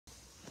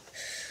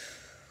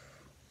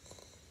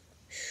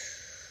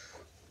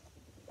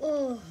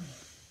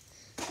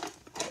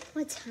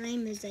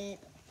time is it?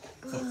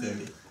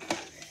 4:30.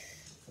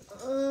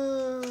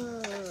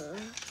 Oh.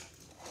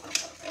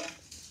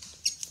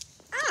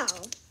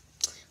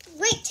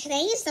 Wait,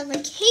 today is the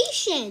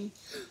vacation.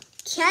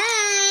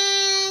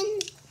 Ken!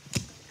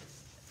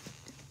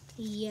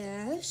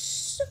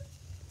 Yes?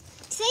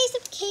 Today's the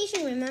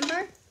vacation,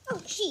 remember? Oh,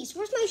 jeez,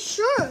 where's my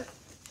shirt?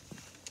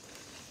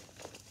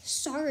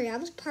 Sorry, I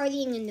was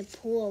partying in the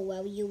pool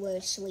while you were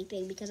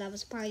sleeping because I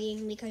was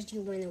partying because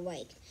you weren't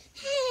awake.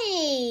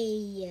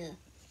 Hey!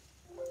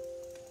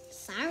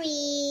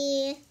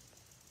 Sorry.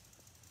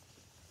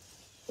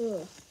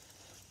 Ugh.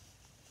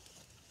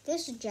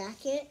 This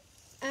jacket,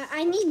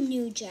 I need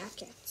new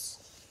jackets.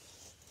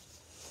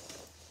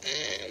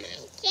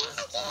 My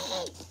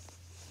jacket!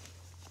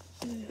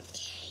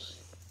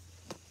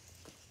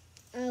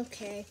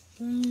 Okay.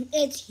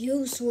 It's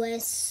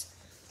useless.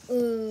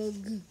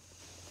 Ugh.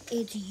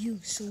 It's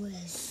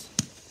useless.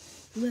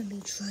 Let me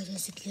try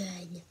this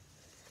again.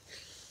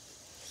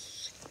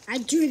 I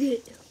did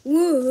it.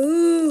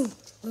 Whoa!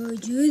 I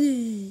did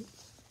it.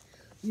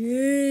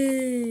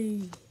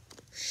 Yay!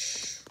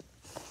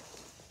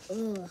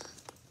 Ugh.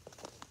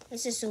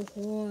 This is so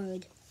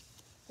hard.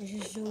 This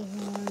is so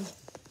hard.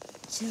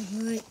 So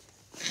hard.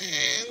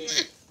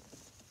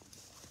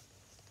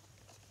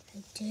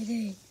 I did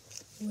it.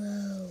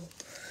 Whoa.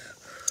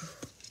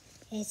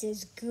 This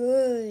is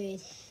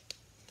good.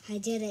 I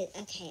did it.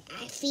 Okay,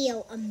 I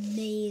feel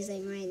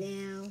amazing right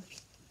now.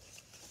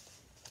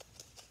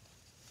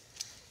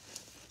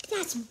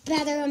 That's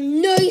better. I'm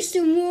nice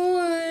and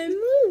warm.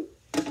 Woo.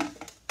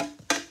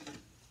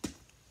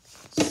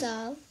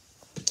 So,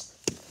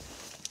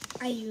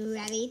 are you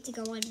ready to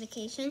go on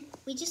vacation?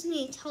 We just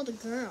need to tell the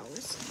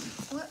girls.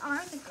 Where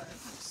are the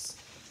girls?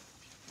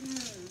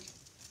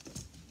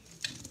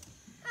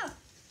 Oh,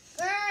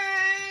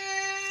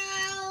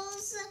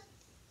 girls!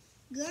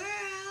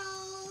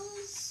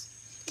 Girls!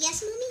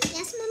 Yes, Mommy?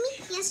 Yes, Mommy?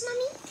 Yes,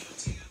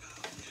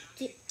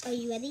 Mommy? Are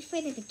you ready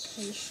for the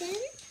vacation?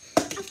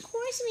 Of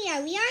course we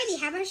are. We already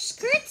have our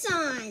skirts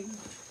on.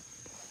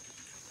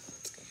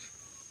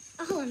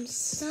 Oh, I'm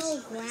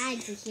so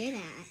glad to hear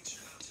that.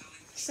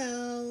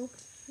 So,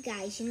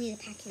 guys, you need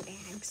to pack your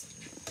bags.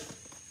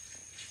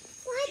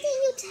 Why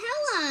didn't you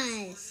tell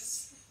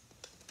us?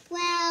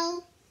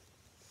 Well,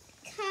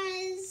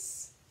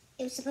 because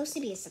it was supposed to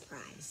be a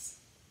surprise.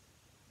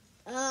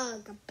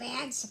 Ugh, a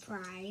bad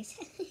surprise.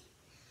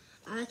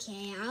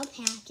 Okay, I'll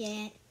pack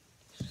it.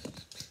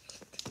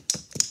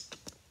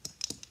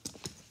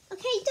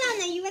 Okay,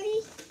 done. Are you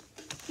ready?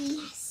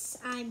 Yes,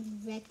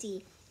 I'm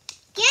ready.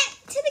 Get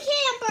to the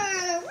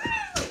camper!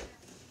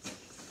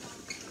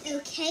 Woo!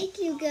 Okay,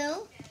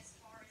 Google.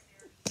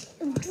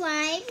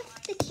 Drive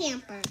the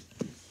camper.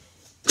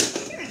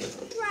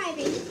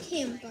 Driving the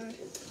camper.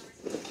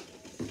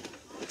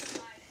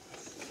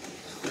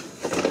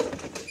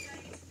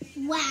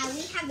 Wow,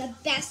 we have the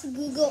best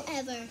Google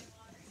ever.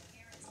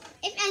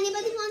 If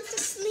anybody wants to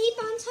sleep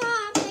on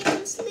top, they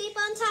can sleep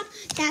on top.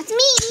 That's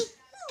me.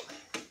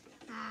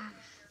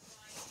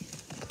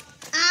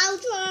 I'll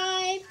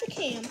drive the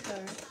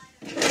camper.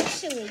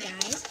 Actually,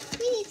 guys,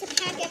 we need to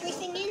pack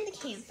everything in the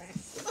camper.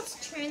 Let's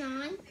turn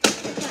on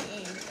the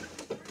button.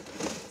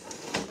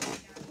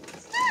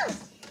 Oh!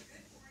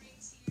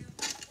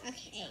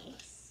 Okay.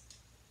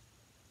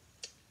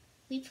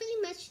 We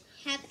pretty much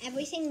have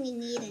everything we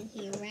need in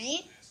here,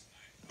 right?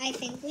 I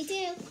think we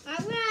do.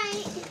 All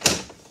right.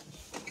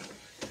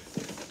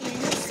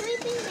 And the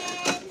sleeping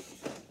bed.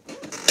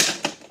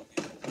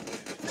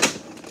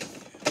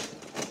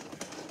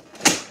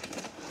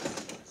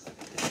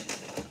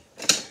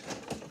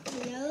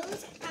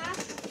 Close up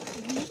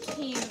the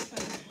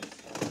camper.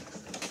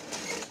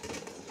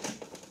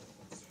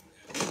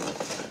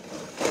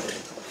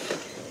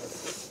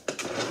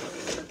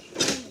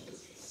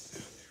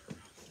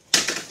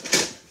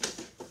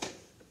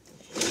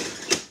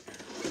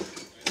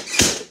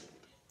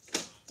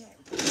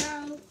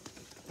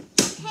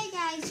 Okay,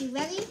 guys, you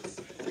ready?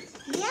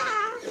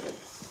 Yeah.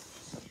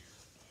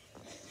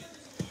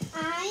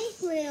 I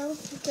will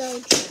go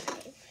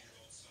drive.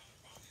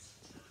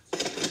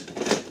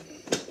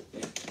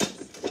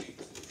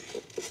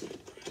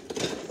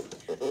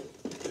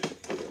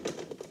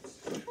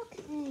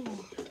 Okay.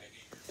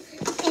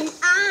 And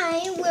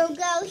I will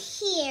go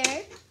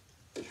here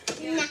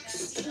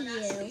next to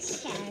you,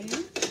 Ken.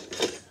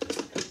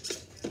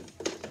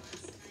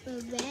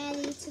 We're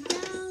ready to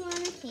go on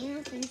a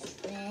camping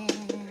trip.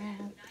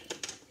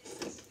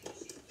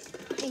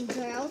 And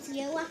girls,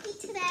 you're lucky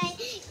today.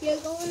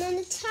 You're going on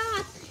the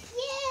top.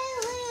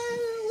 Yeah!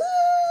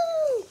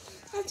 Woo!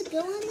 Let's go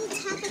on the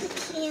top of the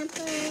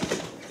camper.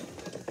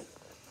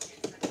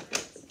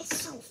 It's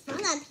so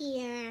fun up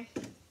here.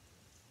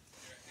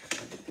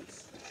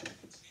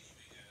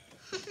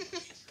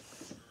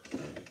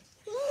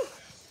 Woo.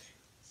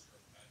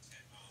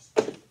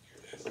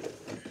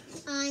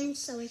 I'm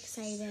so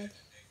excited.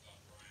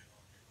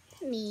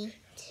 Me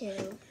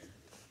too.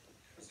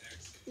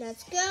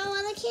 Let's go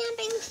on a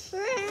camping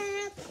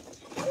trip.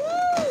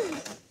 Woo!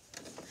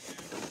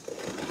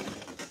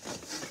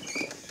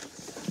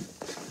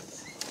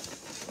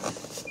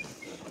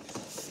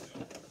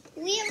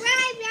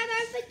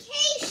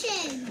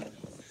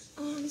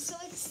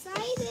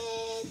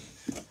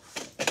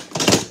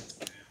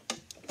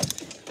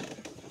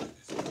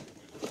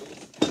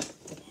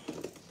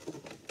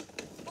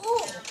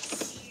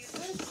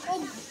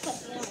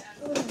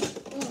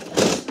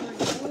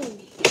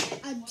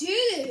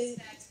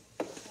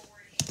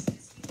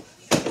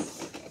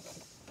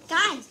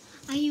 Guys,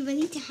 are you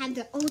ready to have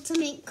the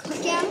ultimate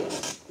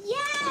cookout?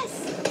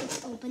 Yes!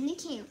 Let's open the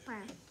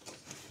camper.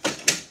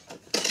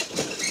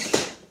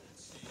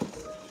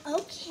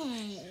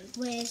 Okay,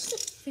 where's the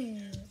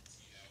food?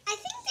 I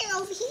think they're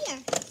over here.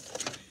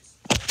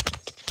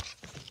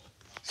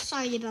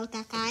 Sorry about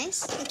that,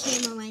 guys. The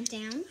camera went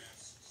down.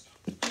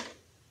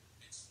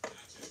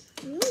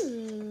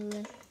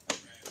 Ooh.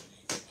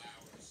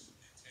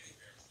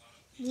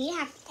 We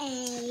have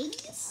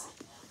eggs.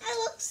 That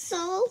looks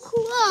so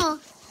cool.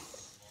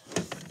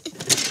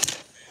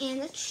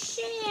 And a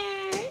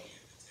chair.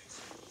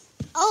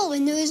 Oh,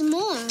 and there's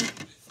more.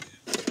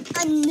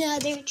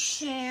 Another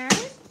chair.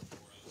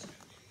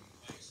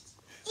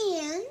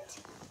 And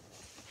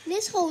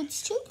this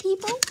holds 2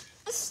 people.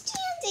 A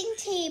standing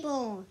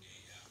table.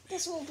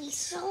 This will be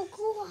so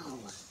cool.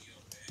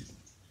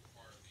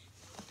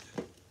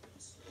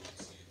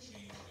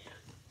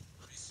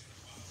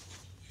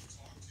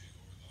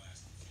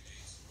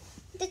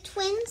 The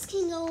twins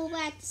can go over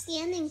at the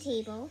standing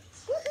table.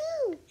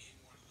 Woohoo!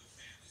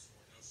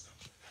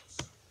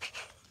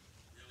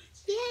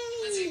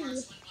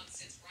 Yay!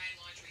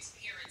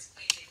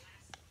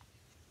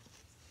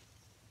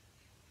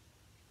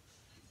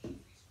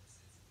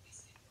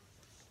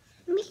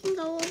 We can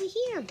go over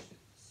here.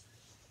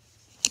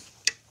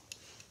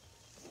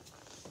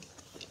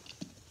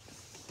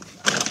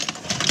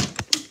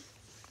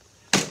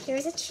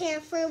 Here's a chair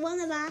for one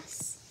of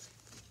us.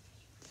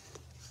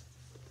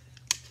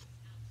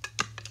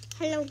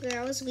 Hello,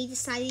 girls. We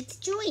decided to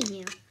join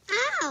you.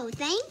 Oh,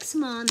 thanks,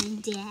 Mom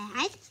and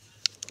Dad.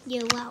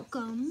 You're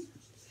welcome.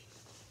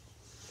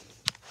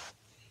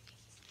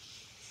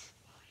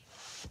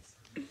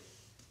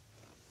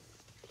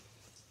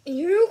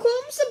 Here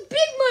comes the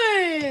big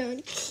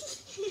man.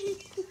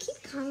 You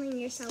keep calling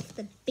yourself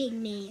the big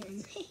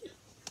man.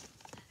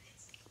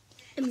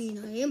 I mean,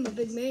 I am a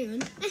big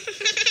man.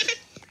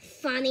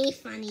 Funny,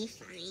 funny,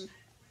 funny.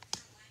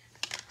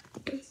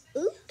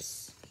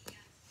 Oops.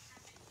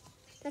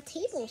 The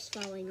table's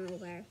falling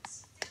over.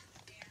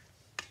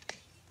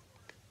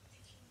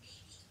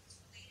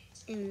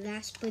 And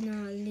last but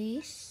not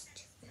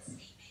least,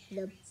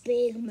 the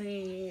big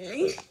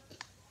man.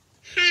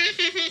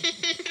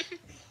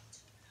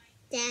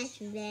 That's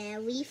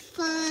very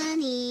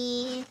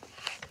funny.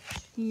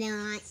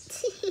 Not.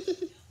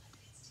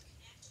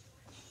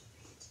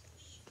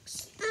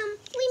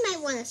 We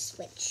might want to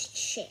switch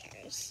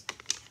chairs.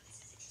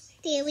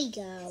 There we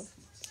go.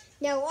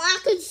 Now I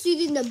can sit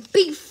in the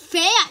big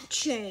fat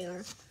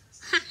chair.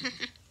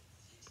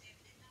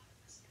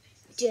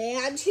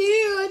 Dad's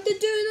here at the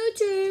dinner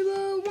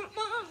table. Wah,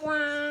 wah,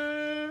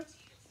 wah.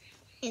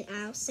 And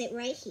I'll sit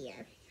right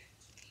here.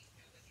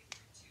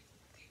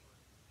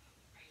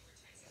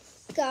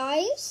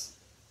 Guys,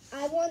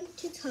 I want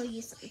to tell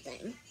you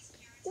something.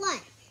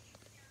 What?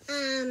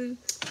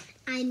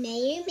 I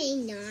may or may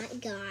not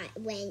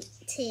went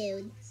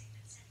to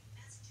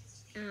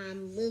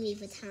Louis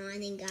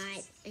Vuitton and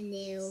got a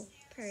new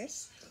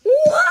purse.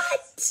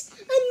 What?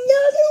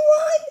 Another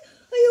one?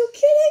 Are you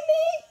kidding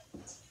me?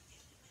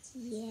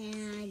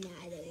 Yeah,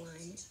 another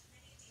one.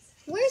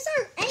 Where's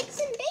our eggs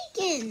and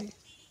bacon?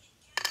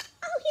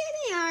 Oh, here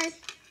they are.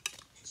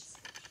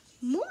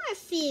 More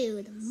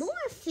food,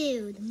 more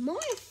food,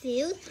 more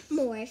food,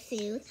 more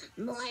food,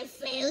 more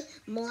food,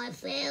 more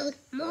food,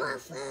 more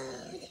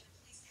food.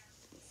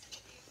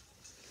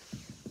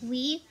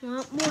 We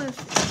want more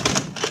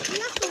food.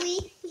 Luckily,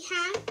 we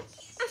have a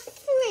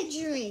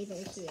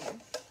refrigerator here.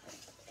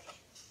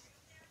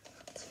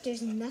 But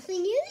there's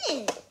nothing in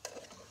it.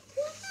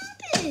 What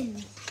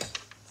happened?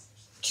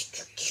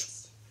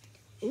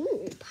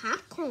 Ooh,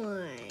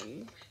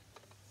 popcorn.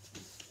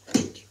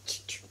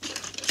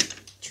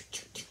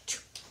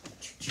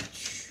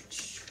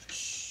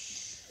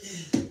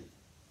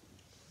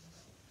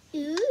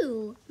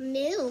 Ooh,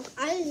 milk.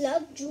 I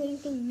love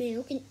drinking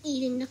milk and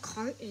eating the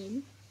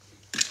carton.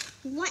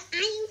 What are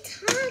you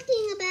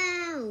talking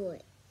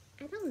about?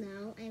 I don't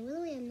know. I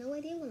really have no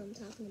idea what I'm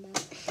talking about.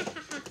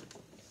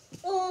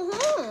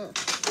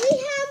 We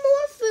have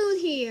more food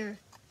here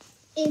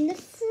in the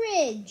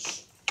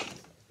fridge.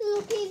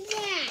 Look at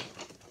that.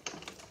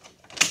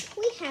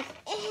 We have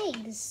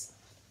eggs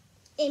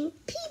and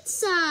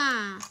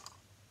pizza.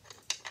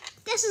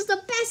 This is the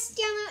best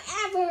dinner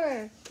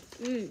ever.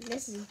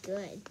 This is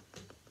good.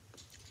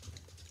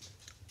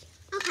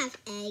 I'll have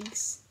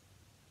eggs.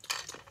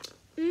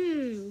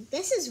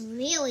 This is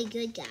really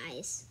good,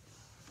 guys.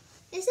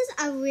 This is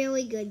a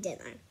really good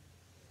dinner.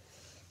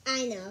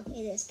 I know,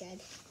 it is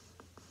good.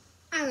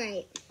 All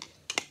right.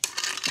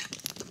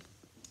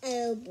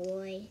 Oh,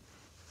 boy.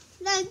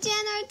 The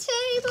dinner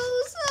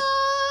table's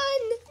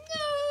on!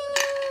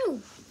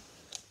 No!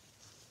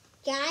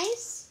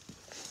 Guys,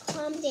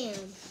 calm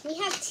down. We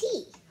have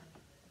tea.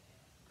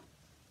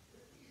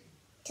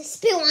 To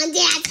spill on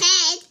Dad's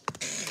head.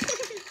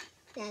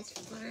 That's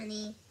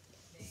funny.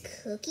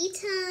 Cookie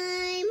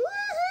time.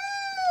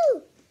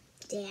 Woohoo!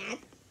 Dad,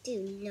 do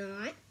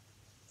not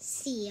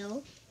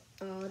seal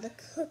all the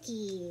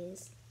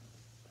cookies.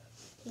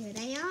 Here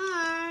they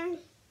are.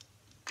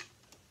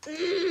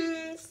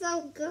 So so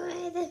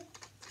good.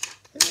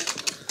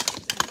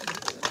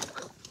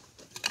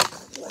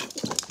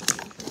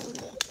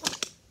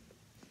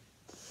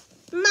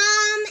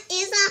 Mom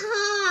is a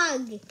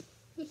hog.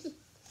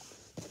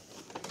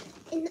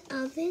 In the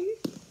oven.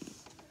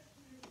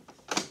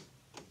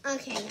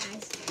 Okay,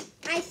 guys.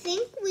 I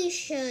think we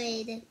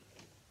should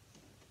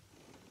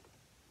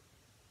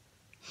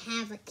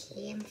have a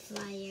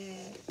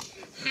campfire.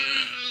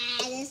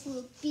 This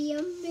will be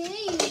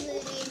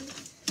amazing.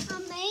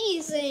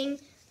 Amazing.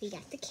 We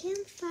got the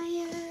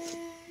campfire.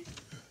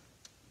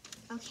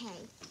 Okay.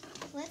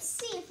 Let's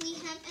see if we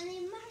have any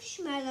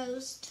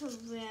marshmallows to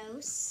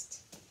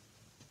roast.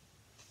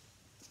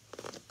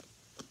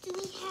 Do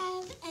we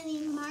have any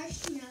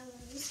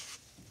marshmallows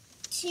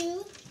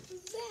to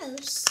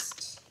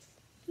roast?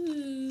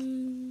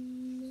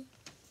 We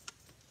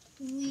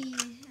have...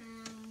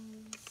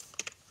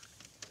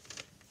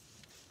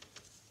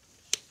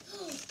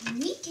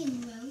 We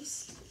can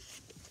roast.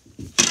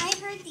 I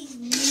heard these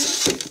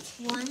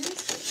new ones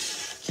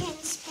can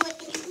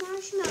split into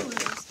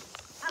marshmallows.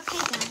 Okay,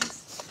 guys.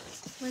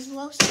 Let's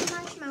roast the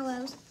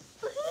marshmallows.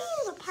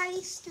 Woohoo! The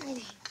party's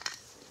starting.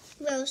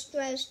 Roast,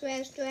 roast,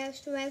 roast,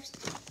 roast, roast.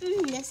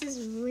 This is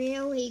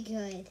really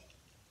good.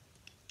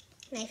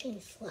 Nice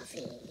and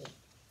fluffy.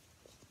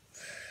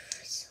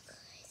 So good.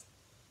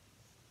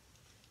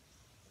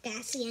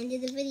 That's the end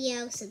of the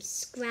video.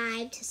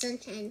 Subscribe to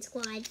Sunshine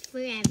Squad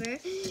forever.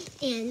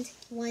 And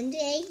one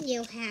day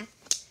you'll have,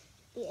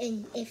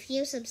 and if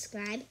you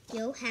subscribe,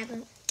 you'll have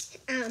a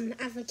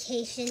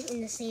vacation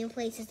in the same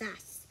place as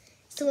us.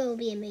 So it will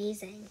be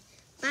amazing.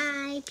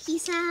 Bye.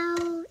 Peace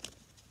out.